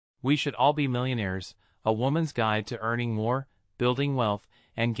We Should All Be Millionaires, A Woman's Guide to Earning More, Building Wealth,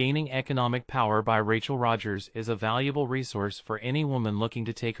 and Gaining Economic Power by Rachel Rodgers is a valuable resource for any woman looking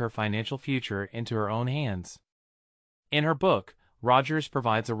to take her financial future into her own hands. In her book, Rodgers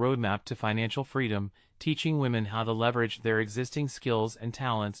provides a roadmap to financial freedom, teaching women how to leverage their existing skills and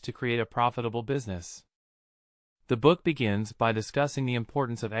talents to create a profitable business. The book begins by discussing the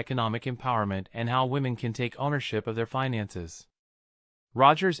importance of economic empowerment and how women can take ownership of their finances.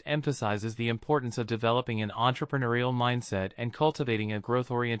 Rodgers emphasizes the importance of developing an entrepreneurial mindset and cultivating a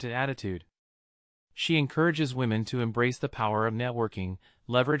growth-oriented attitude. She encourages women to embrace the power of networking,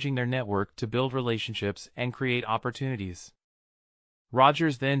 leveraging their network to build relationships and create opportunities.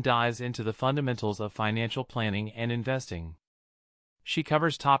 Rodgers then dives into the fundamentals of financial planning and investing. She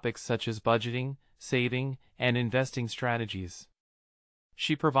covers topics such as budgeting, saving, and investing strategies.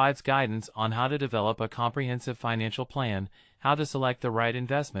 She provides guidance on how to develop a comprehensive financial plan, how to select the right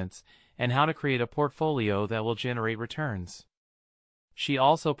investments, and how to create a portfolio that will generate returns. She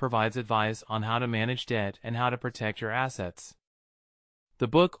also provides advice on how to manage debt and how to protect your assets. The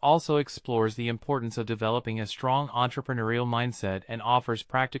book also explores the importance of developing a strong entrepreneurial mindset and offers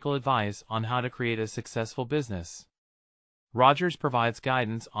practical advice on how to create a successful business. Rodgers provides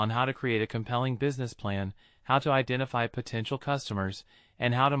guidance on how to create a compelling business plan, how to identify potential customers,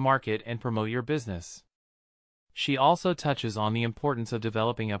 and how to market and promote your business. She also touches on the importance of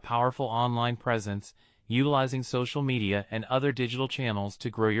developing a powerful online presence, utilizing social media and other digital channels to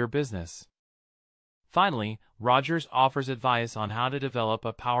grow your business. Finally, Rodgers offers advice on how to develop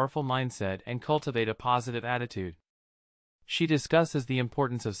a powerful mindset and cultivate a positive attitude. She discusses the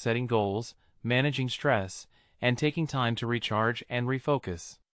importance of setting goals, managing stress, and taking time to recharge and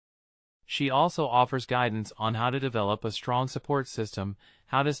refocus. She also offers guidance on how to develop a strong support system,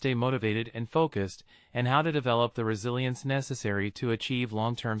 how to stay motivated and focused, and how to develop the resilience necessary to achieve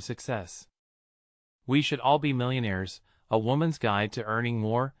long-term success. We Should All Be Millionaires, A Woman's Guide to Earning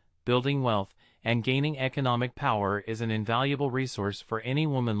More, Building Wealth, and Gaining Economic Power is an invaluable resource for any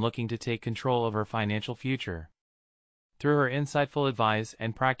woman looking to take control of her financial future. Through her insightful advice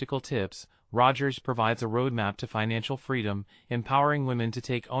and practical tips, Rodgers provides a roadmap to financial freedom, empowering women to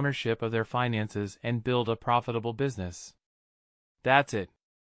take ownership of their finances and build a profitable business. That's it.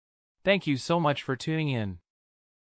 Thank you so much for tuning in.